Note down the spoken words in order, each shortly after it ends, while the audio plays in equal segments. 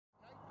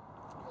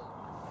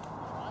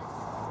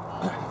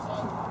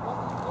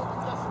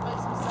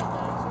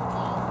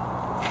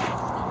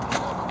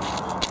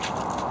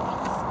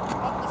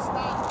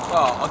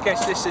Well, I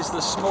guess this is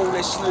the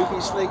smallest Snoopy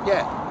sleek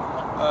yet.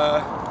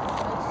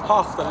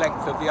 Half the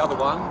length of the other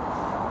one,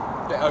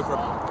 a bit over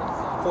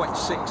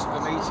 0.6 of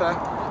a metre,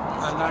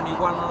 and only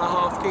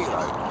 1.5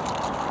 kilo.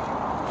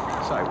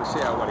 So we'll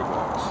see how well it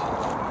works.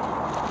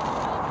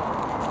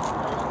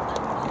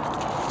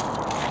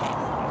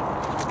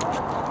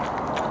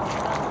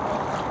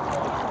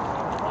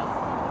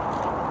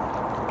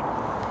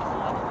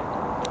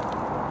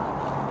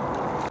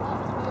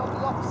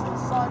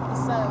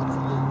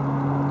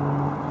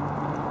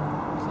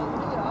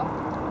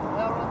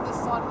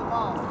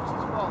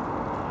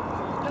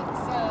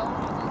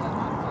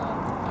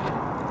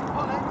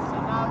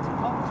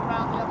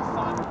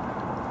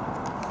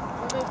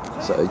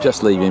 So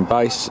just leaving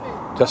base,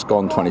 just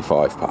gone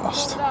 25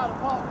 past.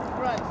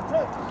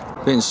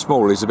 Being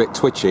small, he's a bit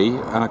twitchy,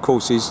 and of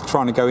course he's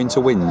trying to go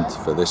into wind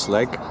for this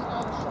leg.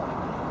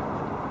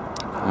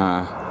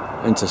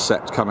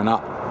 Intercept coming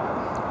up.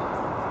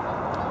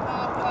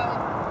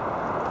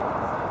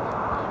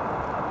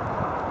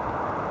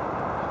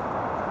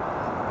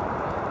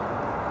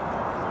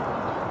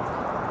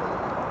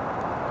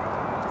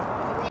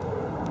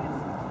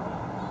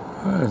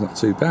 Oh, not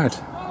too bad.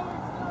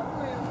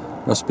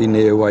 Must be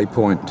near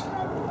waypoint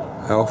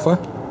Alpha.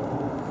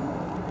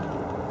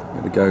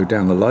 Going to go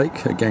down the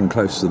lake, again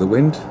close to the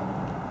wind.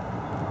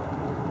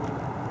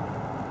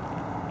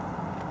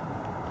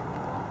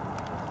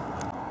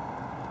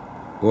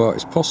 Well,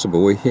 it's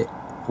possible we hit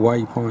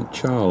waypoint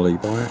Charlie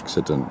by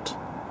accident,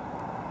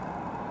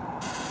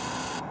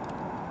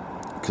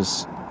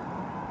 because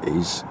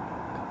he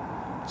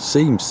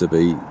seems to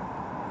be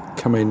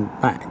coming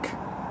back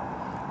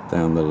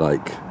down the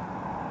lake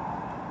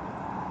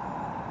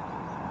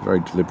very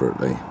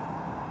deliberately.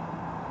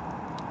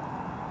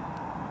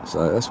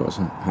 So that's what's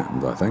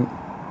happened, I think.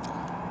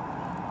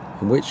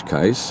 In which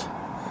case,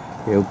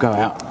 he'll go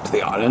out to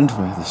the island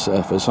where the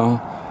surfers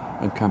are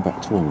and come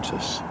back towards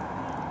us.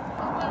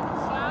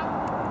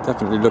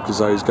 Definitely look as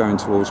though he's going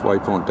towards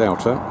Waypoint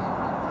Delta,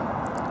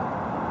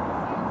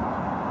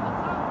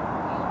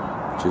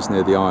 which is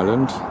near the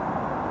island.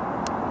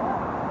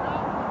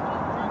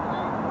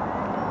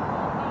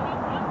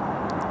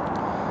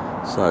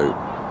 So,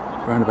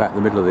 round about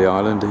the middle of the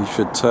island, he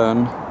should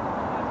turn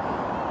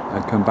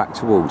and come back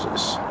towards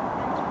us.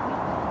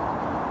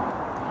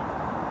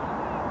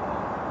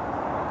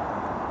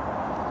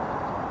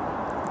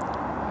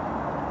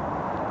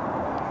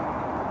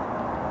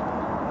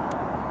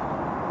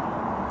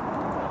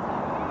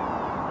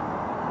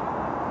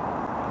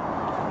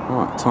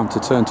 Right, time to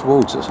turn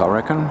towards us, I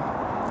reckon.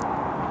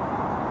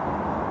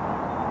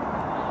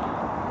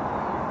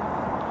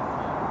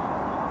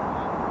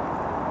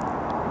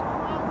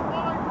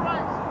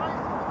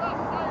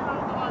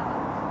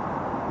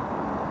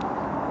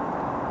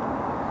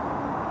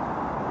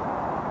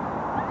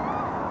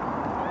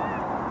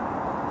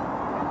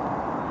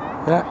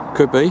 Yeah,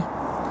 could be.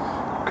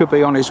 Could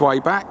be on his way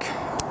back.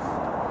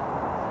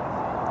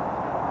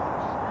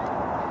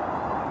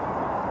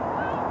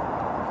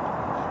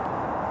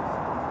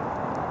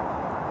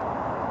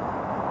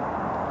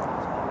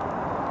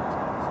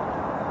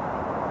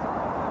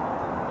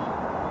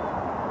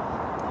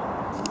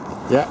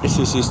 Yeah, this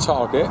is his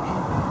target,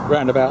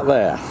 round about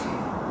there.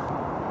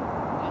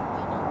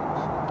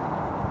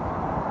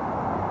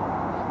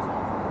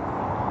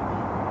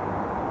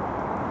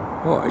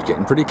 Oh, he's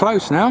getting pretty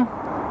close now.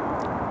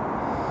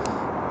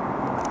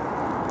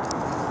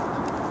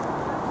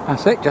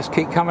 That's it, just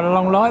keep coming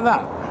along like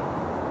that.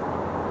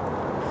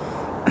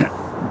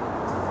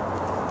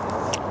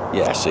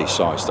 Yeah, see,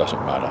 size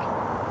doesn't matter.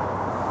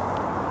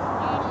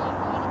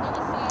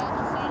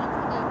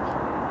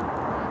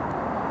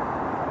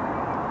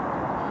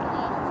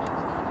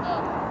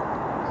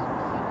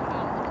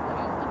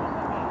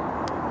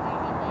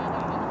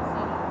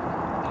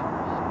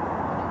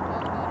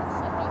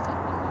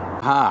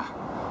 Ah,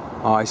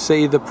 I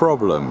see the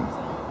problem.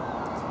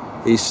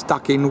 He's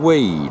stuck in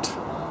weed.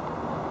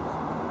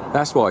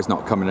 That's why he's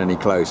not coming any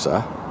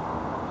closer.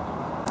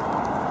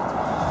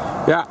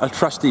 Yeah, a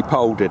trusty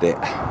pole did it.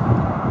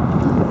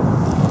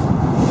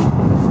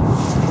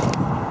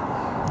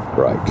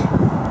 Right,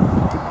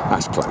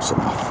 that's close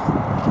enough.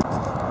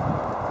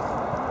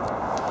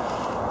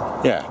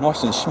 Yeah,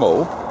 nice and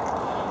small.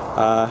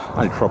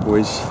 Only trouble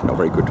is not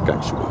very good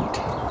against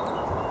weed.